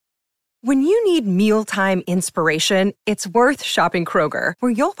When you need mealtime inspiration, it's worth shopping Kroger,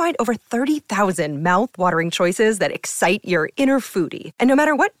 where you'll find over 30,000 mouth-watering choices that excite your inner foodie. And no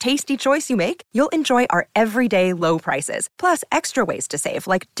matter what tasty choice you make, you'll enjoy our everyday low prices, plus extra ways to save,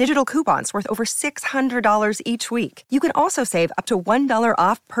 like digital coupons worth over $600 each week. You can also save up to $1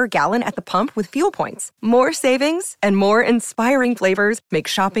 off per gallon at the pump with fuel points. More savings and more inspiring flavors make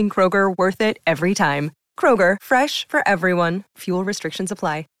shopping Kroger worth it every time. Kroger, fresh for everyone. Fuel restrictions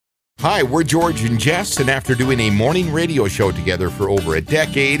apply. Hi, we're George and Jess, and after doing a morning radio show together for over a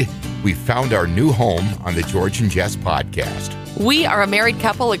decade, we found our new home on the George and Jess podcast. We are a married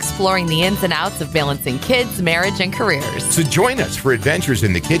couple exploring the ins and outs of balancing kids, marriage, and careers. So join us for adventures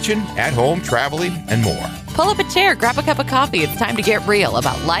in the kitchen, at home, traveling, and more. Pull up a chair, grab a cup of coffee. It's time to get real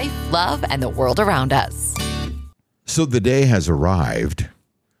about life, love, and the world around us. So the day has arrived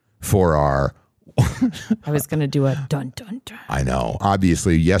for our... I was going to do a dun, dun, dun. I know.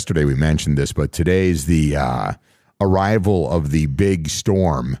 Obviously, yesterday we mentioned this, but today's the arrival of the big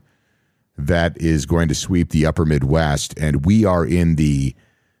storm that is going to sweep the upper Midwest. And we are in the,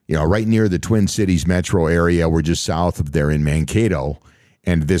 right near the Twin Cities metro area. We're just south of there in Mankato.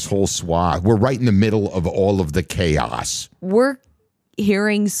 And this whole swath, we're right in the middle of all of the chaos. We're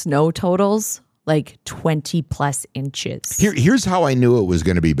hearing snow totals like 20 plus inches. Here's how I knew it was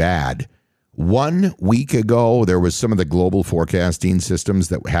going to be bad. 1 week ago, there was some of the global forecasting systems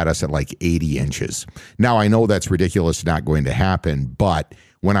that had us at like 80 inches. Now, I know that's ridiculous, not going to happen, but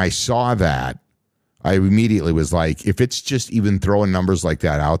when I saw that, I immediately was like, if it's just even throwing numbers like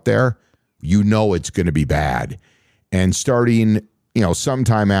that out there, it's going to be bad. And starting,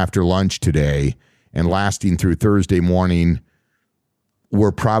 sometime after lunch today and lasting through Thursday morning,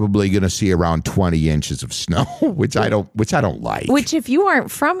 we're probably going to see around 20 inches of snow, which I don't like. Which, if you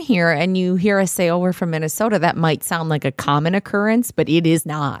aren't from here and you hear us say, "Oh, we're from Minnesota," that might sound like a common occurrence, but it is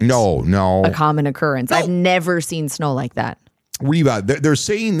not. No, a common occurrence. No. I've never seen snow like that. They're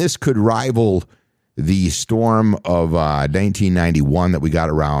saying this could rival the storm of 1991 that we got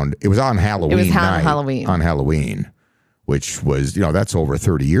around. It was on Halloween. It was Halloween. On Halloween. Which was, that's over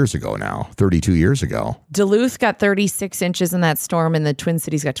 30 years ago now, 32 years ago. Duluth got 36 inches in that storm, and the Twin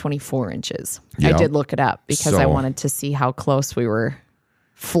Cities got 24 inches. Yep. I did look it up because I wanted to see how close we were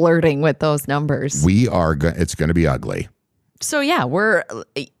flirting with those numbers. It's going to be ugly. So, yeah,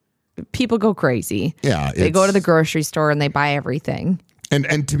 people go crazy. Yeah. They go to the grocery store and they buy everything.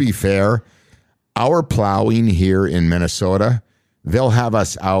 And to be fair, our plowing here in Minnesota, they'll have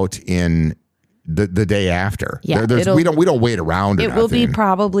us out in the day after. Yeah, we don't wait around. It will be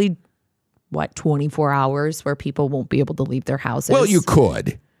probably 24 hours where people won't be able to leave their houses. Well, you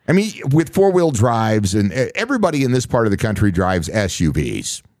could. I mean, with 4-wheel drives, and everybody in this part of the country drives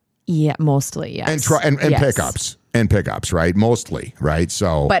SUVs. Yeah, mostly, yes. And yes. pickups, right? Mostly, right?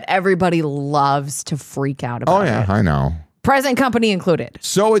 So, but everybody loves to freak out about it. Oh yeah, I know. Present company included.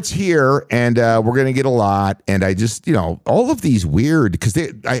 So it's here, and we're going to get a lot. And I just, all of these weird, because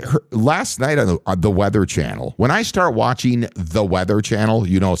I heard last night on the Weather Channel, when I start watching the Weather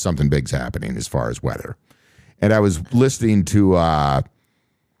Channel, something big's happening as far as weather. And I was listening to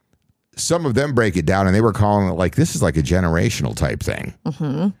some of them break it down, and they were calling it like, this is like a generational type thing.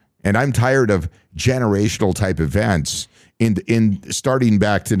 Mm-hmm. And I'm tired of generational type events in starting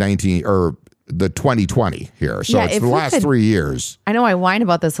back to the 2020 here. So it's the last 3 years. I know I whine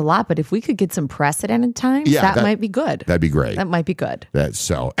about this a lot, but if we could get some precedented times, that might be good. That'd be great. That might be good.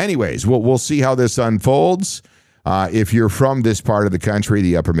 Anyways, we'll see how this unfolds. If you're from this part of the country,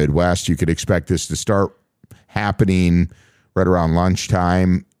 the upper Midwest, you could expect this to start happening right around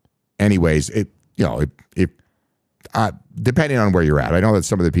lunchtime. Anyways, depending on where you're at. I know that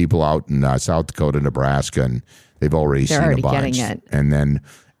some of the people out in South Dakota, Nebraska, and they've already seen a bunch. Getting it. And then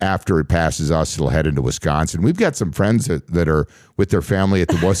after it passes us, it'll head into Wisconsin. We've got some friends that are with their family at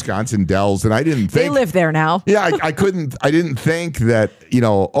the Wisconsin Dells, and I didn't think... They live there now. Yeah, I didn't think that,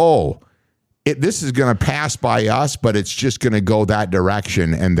 this is going to pass by us, but it's just going to go that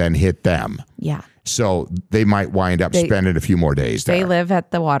direction and then hit them. Yeah. So they might wind up spending a few more days there. They live at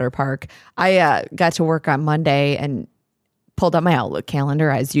the water park. I got to work on Monday and pulled up my Outlook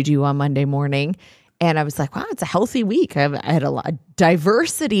calendar, as you do on Monday morning. And I was like, wow, it's a healthy week. I had a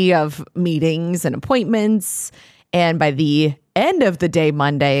diversity of meetings and appointments. And by the end of the day,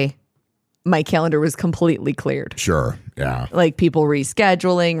 Monday, my calendar was completely cleared. Sure. Yeah. Like people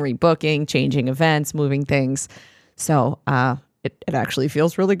rescheduling, rebooking, changing events, moving things. So it actually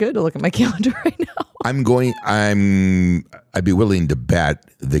feels really good to look at my calendar right now. I'd be willing to bet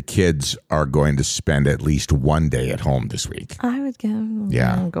the kids are going to spend at least one day at home this week. I would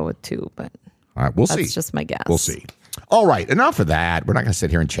go with 2, but all right, we'll see. That's just my guess. We'll see. All right, enough of that. We're not going to sit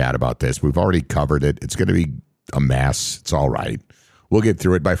here and chat about this. We've already covered it. It's going to be a mess. It's all right. We'll get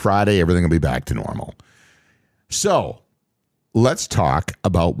through it. By Friday, everything will be back to normal. So let's talk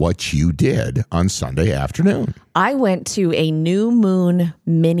about what you did on Sunday afternoon. I went to a new moon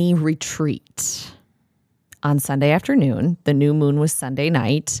mini retreat on Sunday afternoon. The new moon was Sunday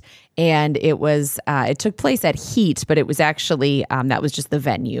night, and it took place at Heat, but it was actually, that was just the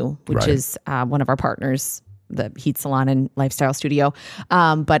venue, which is one of our partners, the Heat Salon and Lifestyle Studio.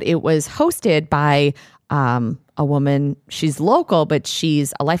 But it was hosted by a woman. She's local, but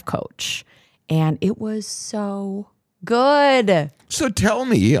she's a life coach. And it was so good. So tell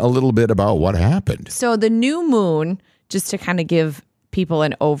me a little bit about what happened. So the new moon, just to kind of give people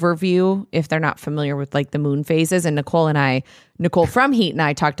an overview if they're not familiar with like the moon phases. And Nicole from Heat and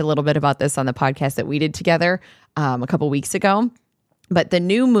I talked a little bit about this on the podcast that we did together a couple weeks ago. But the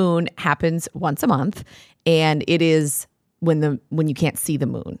new moon happens once a month, and it is when you can't see the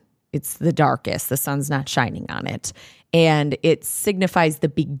moon. It's the darkest. The sun's not shining on it. And it signifies the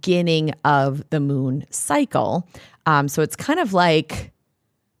beginning of the moon cycle. So it's kind of like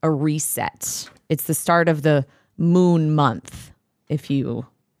a reset. It's the start of the moon month, if you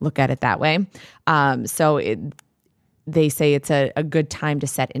look at it that way. They say it's a good time to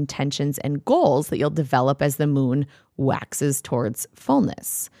set intentions and goals that you'll develop as the moon waxes towards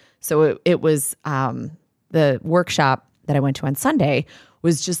fullness. So it was the workshop that I went to on Sunday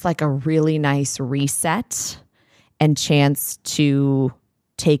was just like a really nice reset and chance to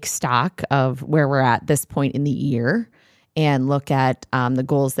take stock of where we're at this point in the year and look at the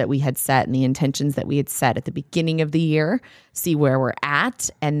goals that we had set and the intentions that we had set at the beginning of the year, see where we're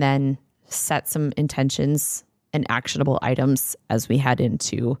at, and then set some intentions and actionable items as we head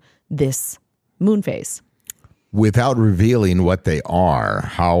into this moon phase. Without revealing what they are,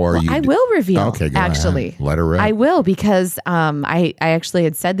 how are you? I will reveal. Okay, go actually. ahead. Let her rip. I will, because I actually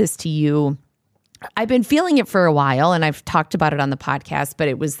had said this to you. I've been feeling it for a while, and I've talked about it on the podcast, but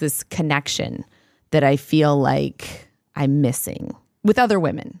it was this connection that I feel like I'm missing with other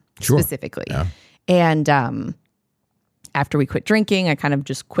women specifically. Yeah. And after we quit drinking, I kind of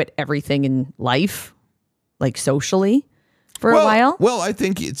just quit everything in life, like socially, for a while. Well, I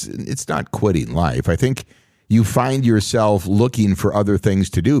think it's not quitting life. I think you find yourself looking for other things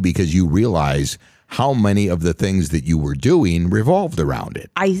to do because you realize how many of the things that you were doing revolved around it.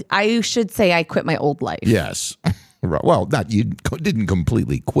 I should say I quit my old life. Yes. Well, you didn't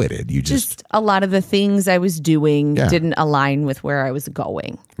completely quit it. You just a lot of the things I was doing didn't align with where I was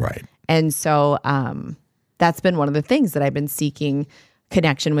going. Right. And so that's been one of the things that I've been seeking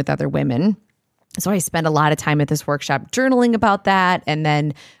connection with other women. So I spent a lot of time at this workshop journaling about that. And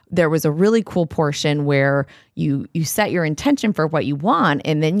then there was a really cool portion where you set your intention for what you want,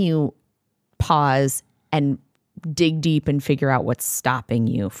 and then you pause and dig deep and figure out what's stopping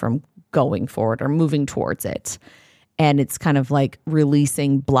you from going forward or moving towards it. And it's kind of like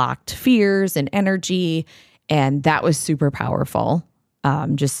releasing blocked fears and energy. And that was super powerful.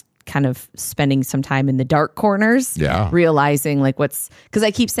 Just kind of spending some time in the dark corners, realizing like because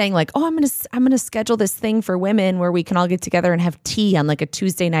I keep saying like, oh, I'm going to schedule this thing for women where we can all get together and have tea on like a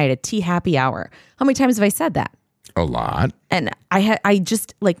Tuesday night, a tea happy hour. How many times have I said that? A lot. And I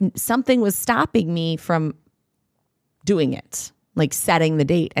just like something was stopping me from doing it, like setting the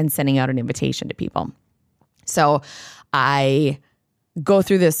date and sending out an invitation to people. So I go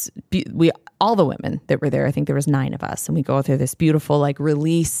through this, all the women that were there, I think there was 9 of us, and we go through this beautiful like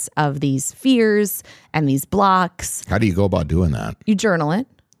release of these fears and these blocks. How do you go about doing that? You journal it.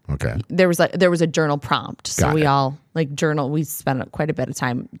 Okay. There was a journal prompt. So Got we it. all like journal. We spent quite a bit of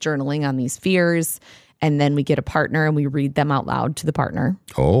time journaling on these fears, and then we get a partner and we read them out loud to the partner.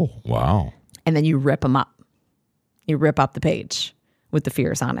 Oh, wow. And then you rip them up. You rip up the page with the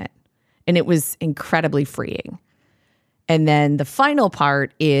fears on it. And it was incredibly freeing. And then the final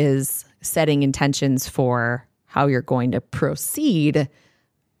part is setting intentions for how you're going to proceed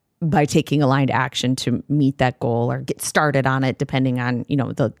by taking aligned action to meet that goal or get started on it, depending on,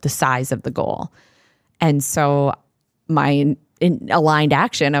 the size of the goal. And so in aligned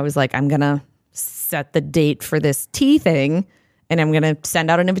action, I was like, I'm going to set the date for this tea thing, and I'm going to send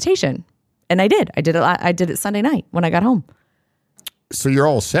out an invitation. And I did. I did it Sunday night when I got home. So you're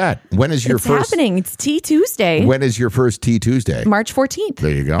all set. When is your It's first? happening. It's Tea Tuesday. When is your first Tea Tuesday? March 14th.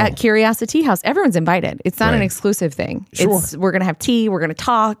 There you go. At Curiosity House. Everyone's invited. It's not an Right. exclusive thing. Sure. We're going to have tea. We're going to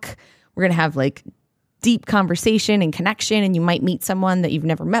talk. We're going to have like deep conversation and connection. And you might meet someone that you've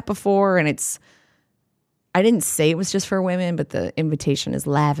never met before. And I didn't say it was just for women, but the invitation is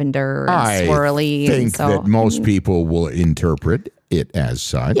lavender and swirly. I think and that most people will interpret it as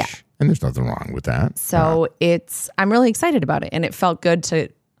such. Yeah. And there's nothing wrong with that. So I'm really excited about it. And it felt good to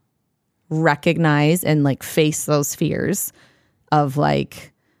recognize and like face those fears of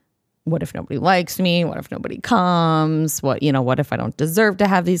like, what if nobody likes me? What if nobody comes? What if I don't deserve to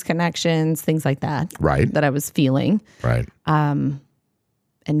have these connections? Things like that. Right. That I was feeling. Right. And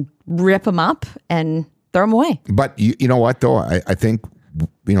rip them up and throw them away. But you know what, though? I think,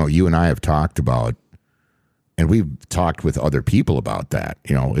 you and I have talked about, and we've talked with other people about that.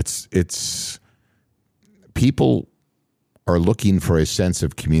 It's people are looking for a sense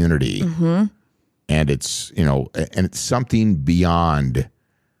of community. Mm-hmm. And it's something beyond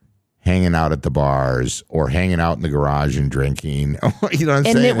hanging out at the bars or hanging out in the garage and drinking. You know what I'm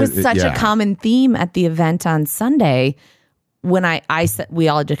saying? And it was such a common theme at the event on Sunday when I said, we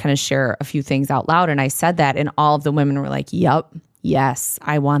all just kind of share a few things out loud. And I said that, and all of the women were like, yep, yes,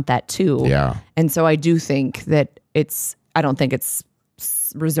 I want that too. Yeah. And so I do think that I don't think it's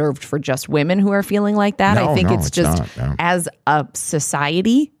reserved for just women who are feeling like that. I think it's just as a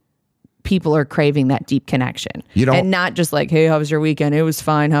society, people are craving that deep connection. And not just like, hey, how was your weekend? It was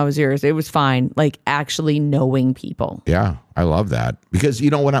fine. How was yours? It was fine. Like actually knowing people. Yeah, I love that. Because,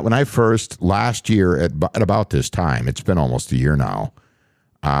 when I first, last year at about this time, it's been almost a year now,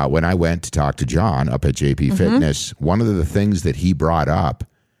 when I went to talk to John up at JP Fitness, one of the things that he brought up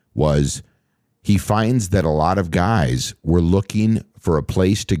was he finds that a lot of guys were looking for a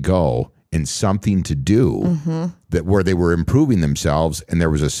place to go and something to do that where they were improving themselves, and there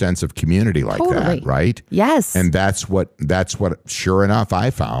was a sense of community like that, right? Yes. And that's what sure enough I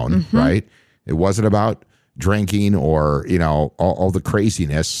found, right? It wasn't about drinking or, all the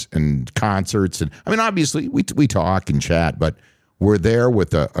craziness and concerts. And I mean, obviously we talk and chat, but we're there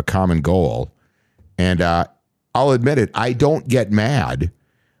with a common goal. And I'll admit it, I don't get mad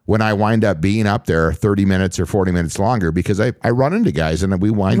when I wind up being up there 30 minutes or 40 minutes longer, because I run into guys and we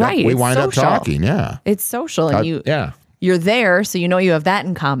wind up talking. Yeah. It's social, and you're there, so you have that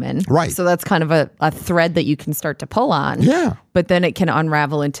in common. Right. So that's kind of a thread that you can start to pull on. Yeah. But then it can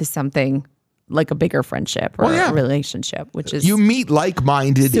unravel into something like a bigger friendship or a relationship, which is you meet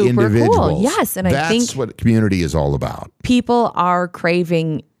like-minded super individuals. Cool. Yes. And I think that's what community is all about. People are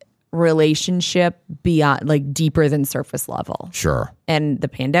craving relationship beyond, like, deeper than surface level. Sure. And the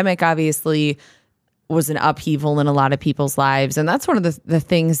pandemic obviously was an upheaval in a lot of people's lives. And that's one of the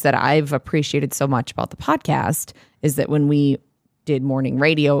things that I've appreciated so much about the podcast is that when we did morning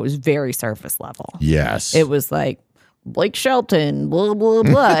radio, it was very surface level. Yes. It was like Blake Shelton, blah, blah,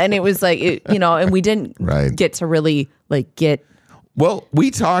 blah. And it was like, and we didn't get to really get. Well,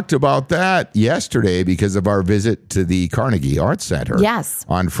 we talked about that yesterday because of our visit to the Carnegie Arts Center. Yes.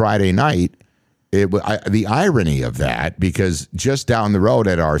 On Friday night. The irony of that, because just down the road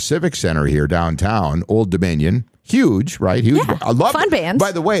at our Civic Center here downtown, Old Dominion, huge, right? Huge. Yeah, I love fun bands.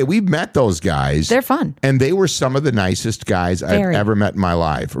 By the way, we've met those guys. They're fun. And they were some of the nicest guys I've ever met in my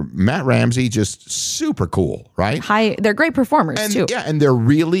life. Matt Ramsey, just super cool, right? They're great performers, too. Yeah, and they're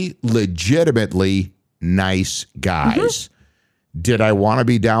really legitimately nice guys. Did I want to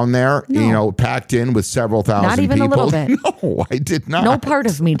be down there, No. packed in with several thousand people? Not even a little bit. No, I did not. No part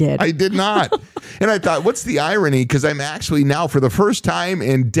of me did. I did not. And I thought, what's the irony? Because I'm actually now, for the first time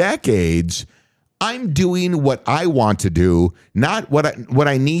in decades, I'm doing what I want to do, not what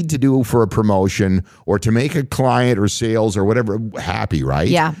I need to do for a promotion or to make a client or sales or whatever happy, right?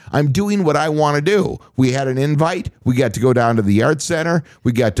 Yeah. I'm doing what I want to do. We had an invite. We got to go down to the Art Center.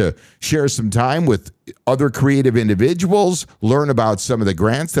 We got to share some time with other creative individuals, learn about some of the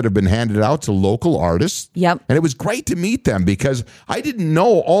grants that have been handed out to local artists. Yep. And it was great to meet them because I didn't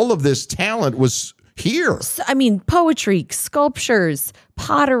know all of this talent was here. So, poetry, sculptures,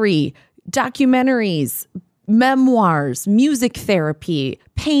 pottery, documentaries, memoirs, music therapy,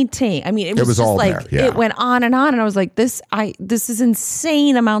 painting. It was just all like there. Yeah. It went on, and I was like, this is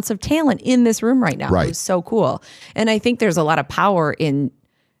insane amounts of talent in this room right now. Right. It was so cool. And I think there's a lot of power in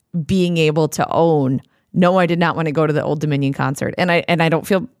being able to own, no, I did not want to go to the Old Dominion concert. And I don't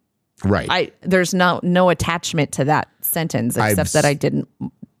feel right. There's no attachment to that sentence except that I didn't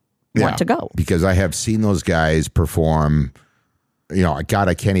want to go. Because I have seen those guys perform. God,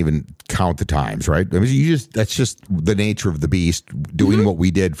 I can't even count the times, right? That's just the nature of the beast, doing what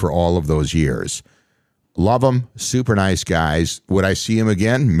we did for all of those years. Love them, super nice guys. Would I see them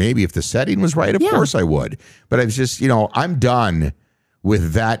again? Maybe if the setting was right, of course I would. But I was just, I'm done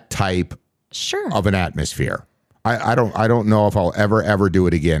with that type of an atmosphere. I don't know if I'll ever do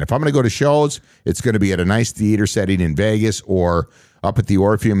it again. If I'm going to go to shows, it's going to be at a nice theater setting in Vegas or up at the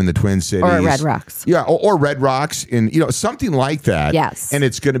Orpheum in the Twin Cities. Or at Red Rocks. Yeah, or Red Rocks, and something like that. Yes. And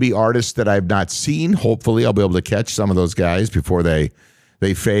it's going to be artists that I've not seen. Hopefully, I'll be able to catch some of those guys before they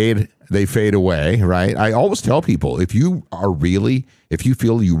fade away, right? I always tell people, if you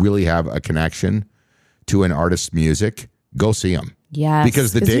feel you really have a connection to an artist's music, go see them. Yes.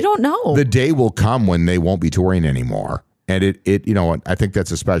 Because you don't know. The day will come when they won't be touring anymore. And I think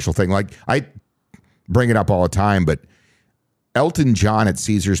that's a special thing. Like, I bring it up all the time, but Elton John at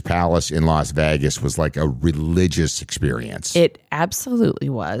Caesar's Palace in Las Vegas was like a religious experience. It absolutely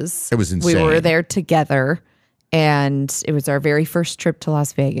was. It was insane. We were there together, and it was our very first trip to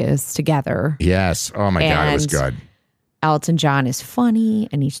Las Vegas together. Yes. Oh my God, it was good. Elton John is funny,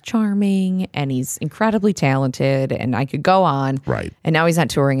 and he's charming, and he's incredibly talented, and I could go on. Right. And now he's not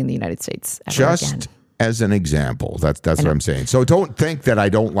touring in the United States ever again. As an example, that's what I'm saying. So don't think that I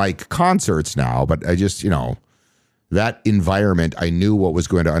don't like concerts now, but I just, that environment, I knew what was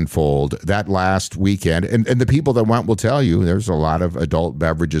going to unfold that last weekend. And the people that went will tell you there's a lot of adult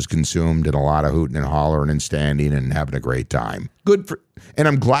beverages consumed and a lot of hooting and hollering and standing and having a great time. And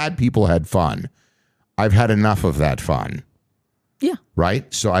I'm glad people had fun. I've had enough of that fun. Yeah.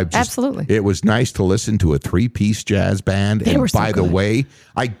 Right? So absolutely. It was nice to listen to a 3-piece jazz band. They and were so by the good. way,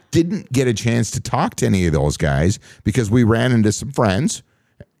 I didn't get a chance to talk to any of those guys because we ran into some friends,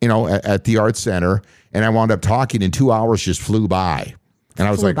 at the Arts Center, and I wound up talking, and 2 hours just flew by. And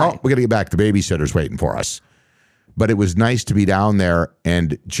I was like, we got to get back. The babysitter's waiting for us. But it was nice to be down there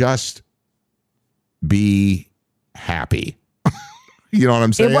and just be happy. You know what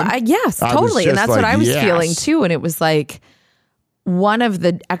I'm saying? Yes, totally. And that's what I was feeling too. And it was like one of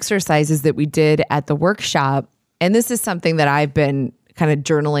the exercises that we did at the workshop, and this is something that I've been kind of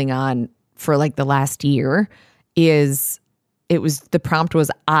journaling on for like the last year, the prompt was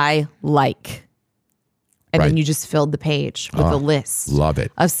I like. And then you just filled the page with a list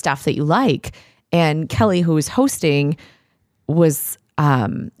of stuff that you like. And Kelly, who was hosting,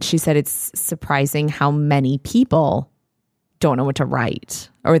 she said it's surprising how many people don't know what to write,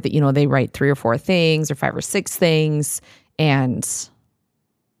 or that, they write 3 or 4 things or 5 or 6 things. And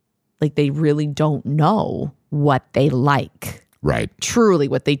like, they really don't know what they like. Right. Truly,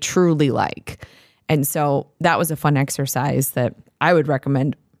 what they truly like. And so that was a fun exercise that I would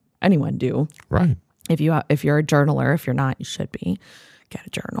recommend anyone do. Right. If you're a journaler, if you're not, you should be. Get a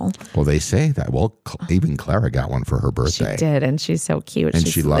journal. Well, they say that. Well, even Clara got one for her birthday. She did, and she's so cute. And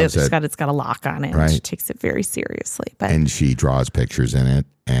she loves it. It's got a lock on it. Right. She takes it very seriously. And she draws pictures in it,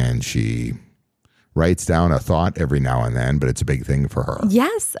 and she writes down a thought every now and then, but it's a big thing for her.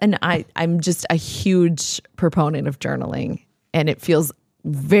 Yes, and I'm just a huge proponent of journaling, and it feels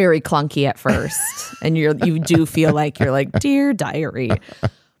very clunky at first, and you do feel like you're like, dear diary.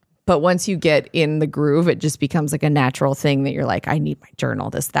 But once you get in the groove, it just becomes like a natural thing that you're like, I need my journal.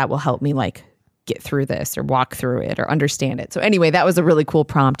 That will help me like get through this or walk through it or understand it. So anyway, that was a really cool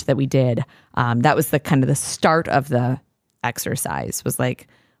prompt that we did. That was the kind of the start of the exercise, was like,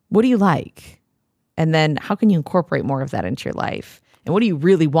 what do you like? And then how can you incorporate more of that into your life? And what do you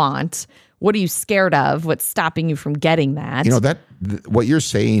really want? What are you scared of? What's stopping you from getting that? What you're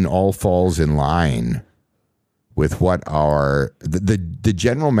saying all falls in line with what the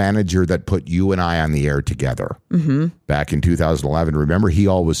general manager that put you and I on the air together back in 2011. Remember, he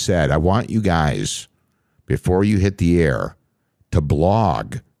always said, I want you guys, before you hit the air, to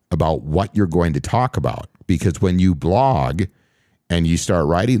blog about what you're going to talk about. Because when you blog and you start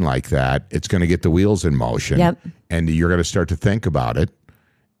writing like that, it's going to get the wheels in motion. Yep. And you're going to start to think about it.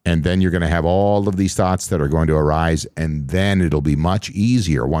 And then you're going to have all of these thoughts that are going to arise, and then it'll be much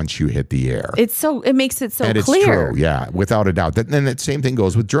easier once you hit the air. It makes it so and clear. It's true, yeah, without a doubt. And that same thing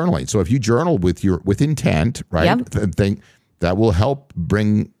goes with journaling. So if you journal with intent, right, think that will help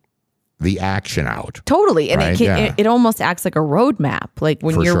bring the action out. Totally, and right? it almost acts like a roadmap. Like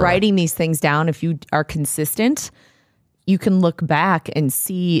when you're sure. writing these things down, if you are consistent, you can look back and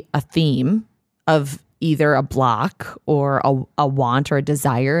see a theme of either a block or a want or a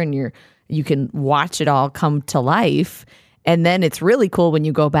desire, and you can watch it all come to life. And then it's really cool when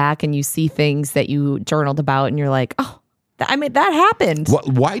you go back and you see things that you journaled about, and you're like, oh, that happened.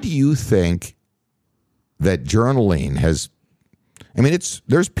 Why do you think that journaling has? I mean,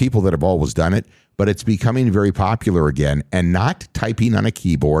 there's people that have always done it, but it's becoming very popular again. And not typing on a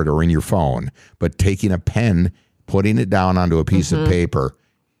keyboard or in your phone, but taking a pen, putting it down onto a piece of paper,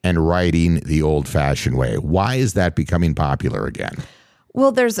 and writing the old-fashioned way. Why is that becoming popular again?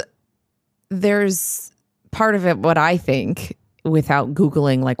 Well, there's part of it, what I think, without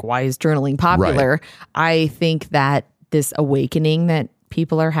Googling, like, why is journaling popular? Right. I think that this awakening that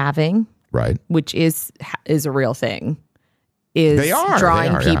people are having, right, which is a real thing. is They are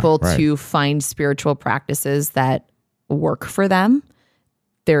drawing people right. to find spiritual practices that work for them.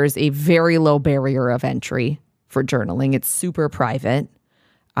 There's a very low barrier of entry for journaling. It's super private.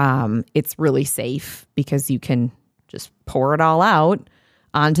 It's really safe because you can just pour it all out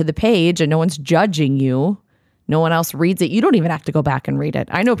onto the page and no one's judging you. No one else reads it. You don't even have to go back and read it.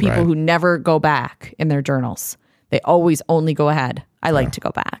 I know people Right. who never go back in their journals. They always only go ahead. I like to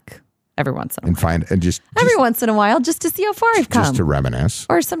go back every once in a while. Every Once in a while, just to see how far I've come. just to reminisce.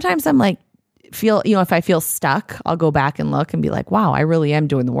 Or sometimes I'm like, if I feel stuck, I'll go back and look and be like, wow, I really am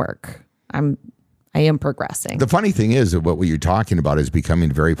doing the work. I am progressing. The funny thing is that what you're talking about is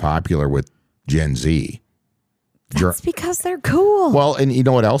becoming very popular with Gen Z. That's because they're cool. Well, and you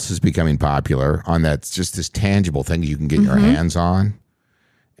know what else is becoming popular on that? It's just this tangible thing you can get your hands on.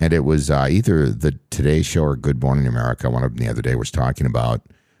 And it was either the Today Show or Good Morning America. One of them the other day was talking about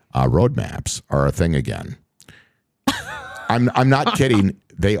roadmaps are a thing again. I'm not kidding.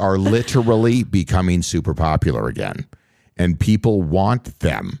 They are literally becoming super popular again. And people want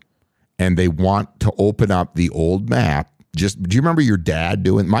them. And they want to open up the old map. Do you remember your dad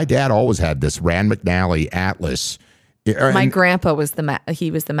doing? My dad always had this Rand McNally Atlas. My grandpa was the map.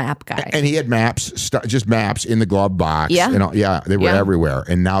 He was the map guy, and he had maps, just maps in the glove box. Yeah, and they were everywhere.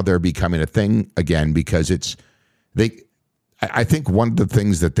 And now they're becoming a thing again because I think one of the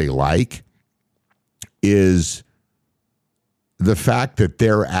things that they like is the fact that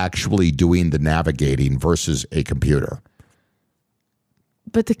they're actually doing the navigating versus a computer.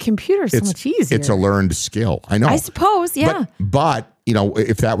 But the computer's so much easier. It's a learned skill. I know. I suppose, yeah. But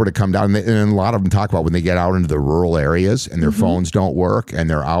if that were to come down, and a lot of them talk about when they get out into the rural areas and their phones don't work and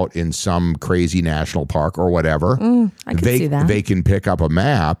they're out in some crazy national park or whatever, I can see that. They can pick up a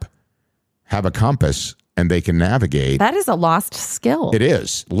map, have a compass, and they can navigate. That is a lost skill. It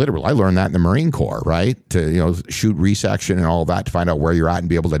is, literally. I learned that in the Marine Corps, right? To shoot resection and all that to find out where you're at and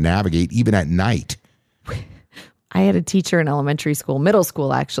be able to navigate even at night. I had a teacher in elementary school, middle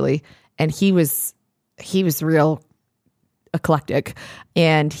school actually, and he was real eclectic,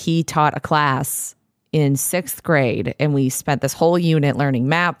 and he taught a class in 6th grade, and we spent this whole unit learning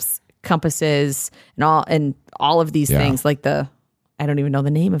maps, compasses, and all of these things. Like I don't even know the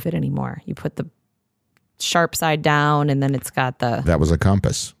name of it anymore. You put the sharp side down, and then it's got that was a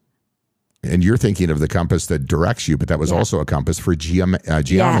compass. And you're thinking of the compass that directs you, but that was also a compass for geometry.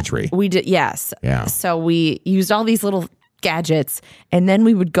 Yeah, we did, yes. Yeah. So we used all these little gadgets, and then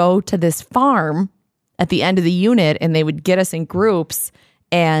we would go to this farm at the end of the unit, and they would get us in groups,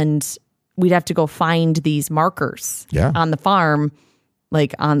 and we'd have to go find these markers on the farm,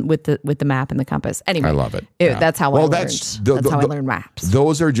 like with the map and the compass. Anyway, I love it. That's how I learned. That's how I learned maps.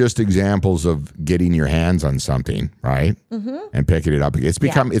 Those are just examples of getting your hands on something, right? Mm-hmm. And picking it up. It's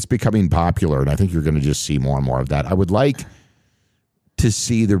becoming popular, and I think you're going to just see more and more of that. I would like to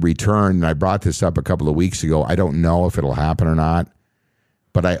see the return. And I brought this up a couple of weeks ago. I don't know if it'll happen or not,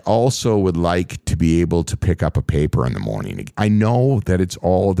 but I also would like to be able to pick up a paper in the morning. I know that it's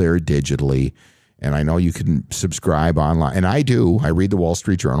all there digitally. And I know you can subscribe online. And I do. I read the Wall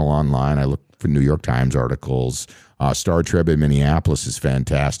Street Journal online. I look for New York Times articles. Star Tribune in Minneapolis is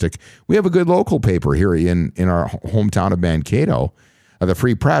fantastic. We have a good local paper here in our hometown of Mankato, the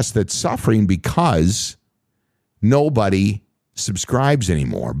Free Press, that's suffering because nobody subscribes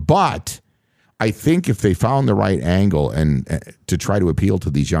anymore. But I think if they found the right angle and to try to appeal to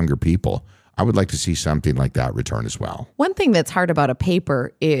these younger people, I would like to see something like that return as well. One thing that's hard about a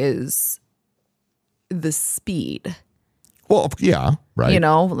paper is the speed. Well, yeah, right.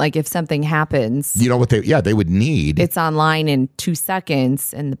 Like if something happens, what they would need. It's online in 2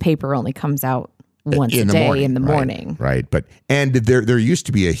 seconds, and the paper only comes out once a day in the morning. Right. But there used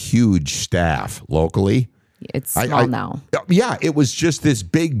to be a huge staff locally. It's small now. Yeah, it was just this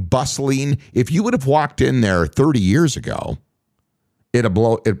big bustling. If you would have walked in there 30 years ago, it'll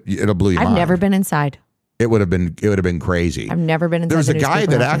blow your mind. I've never been inside. It would have been crazy. I've never been inside. There's a guy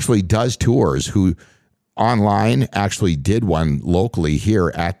that actually does tours who online actually did one locally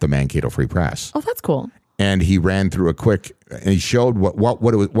here at the Mankato Free Press. Oh, that's cool. And he ran through and he showed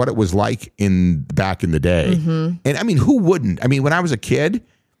what it was like back in the day. Mm-hmm. And I mean, who wouldn't? I mean, when I was a kid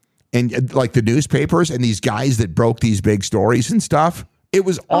and like the newspapers and these guys that broke these big stories and stuff, it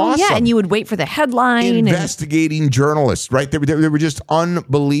was awesome. Oh, yeah. And you would wait for the headline. Investigating journalists, right? They were just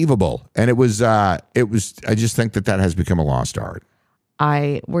unbelievable. And it was, I just think that has become a lost art.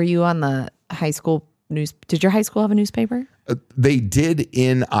 Were you on the high school did your high school have a newspaper? They did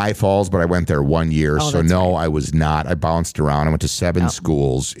in I-Falls, but I went there 1 year. So no, right. I was not. I bounced around. I went to 7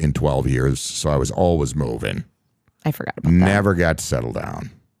 schools in 12 years. So I was always moving. I forgot about that. Never got to settle down.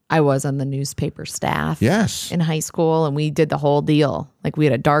 I was on the newspaper staff. Yes. In high school, and we did the whole deal. Like we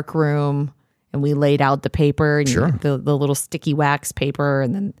had a dark room, and we laid out the paper, and Sure. the little sticky wax paper,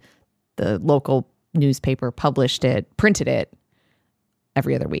 and then the local newspaper printed it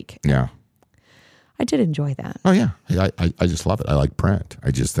every other week. Yeah. I did enjoy that. Oh, yeah. I just love it. I like print.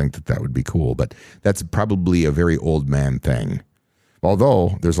 I just think that would be cool. But that's probably a very old man thing.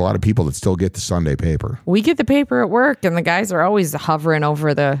 Although there's a lot of people that still get the Sunday paper. We get the paper at work, and the guys are always hovering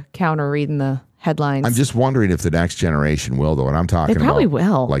over the counter reading the headlines. I'm just wondering if the next generation will, though. And I'm talking They probably about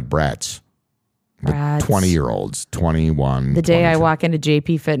will. like brats. Bratz. 20-year-olds, 21. The day I 22. walk into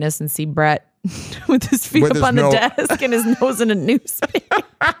JP Fitness and see Brett with his feet With up his on the desk and his nose in a newspaper.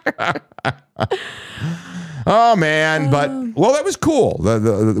 Oh, man. But, well, that was cool.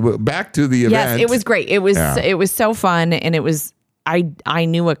 The back to the event. Yes, it was great. It was so fun, and it was. I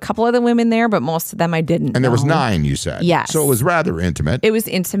knew a couple of the women there, but most of them I didn't. And there was know. 9, you said. Yes. So it was rather intimate. It was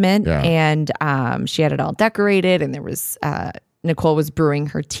intimate, Yeah. and she had it all decorated, and there was Nicole was brewing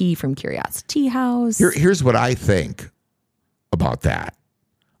her tea from Curiosity House. Here's what I think about that.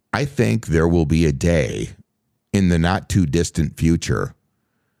 I think there will be a day in the not too distant future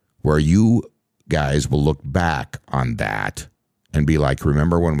where you guys will look back on that and be like,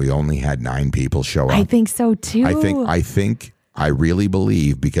 remember when we only had 9 people show up? I think so too. I really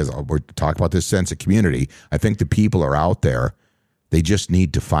believe, because we're talking about this sense of community, I think the people are out there. They just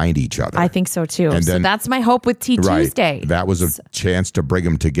need to find each other. I think so too. And So then- that's my hope with Tea Right. Tuesday. That was a chance to bring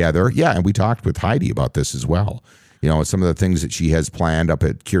them together. Yeah, and we talked with Heidi about this as well. You know, some of the things that she has planned up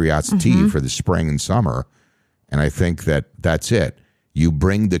at Curiosity Mm-hmm. for the spring and summer. And I think that's it. You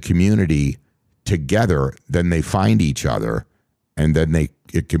bring the community together, then they find each other, and then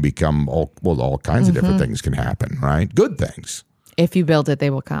it can become all kinds of Mm-hmm. different things can happen, right? Good things. If you build it, they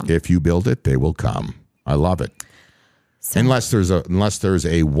will come. If you build it, they will come. I love it. Unless there's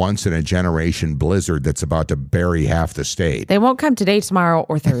a once in a generation blizzard that's about to bury half the state. They won't come today, tomorrow,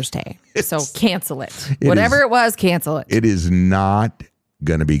 or Thursday. So cancel it. Whatever it was, cancel it. It is not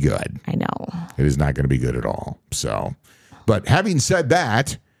going to be good. I know. It is not going to be good at all. So, but having said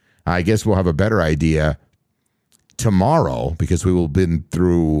that, I guess we'll have a better idea tomorrow, because we will have been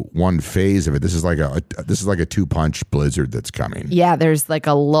through one phase of it. This is like a 2-punch blizzard that's coming. Yeah, there's like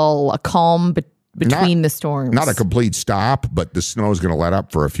a lull, a calm between the storms. Not a complete stop, but the snow is going to let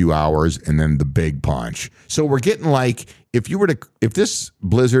up for a few hours, and then the big punch. So we're getting like, if this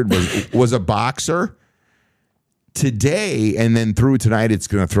blizzard was a boxer today, and then through tonight, it's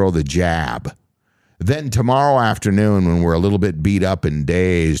going to throw the jab. Then tomorrow afternoon, when we're a little bit beat up and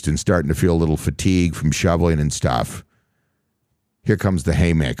dazed and starting to feel a little fatigue from shoveling and stuff, here comes the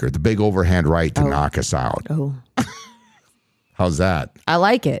haymaker, the big overhand right to knock us out. Oh, How's that? I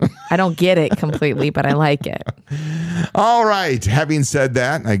like it. I don't get it completely, but I like it. All right. Having said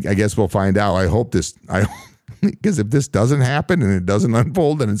that, I guess we'll find out. I hope because if this doesn't happen and it doesn't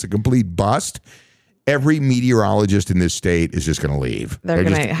unfold and it's a complete bust, every meteorologist in this state is just going to leave. They're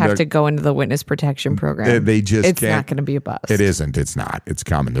going to have to go into the witness protection program. They just it's can't. not going to be a bust. It isn't. It's not. It's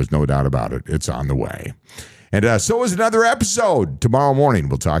coming. There's no doubt about it. It's on the way. And so is another episode tomorrow morning.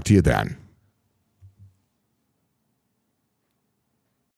 We'll talk to you then.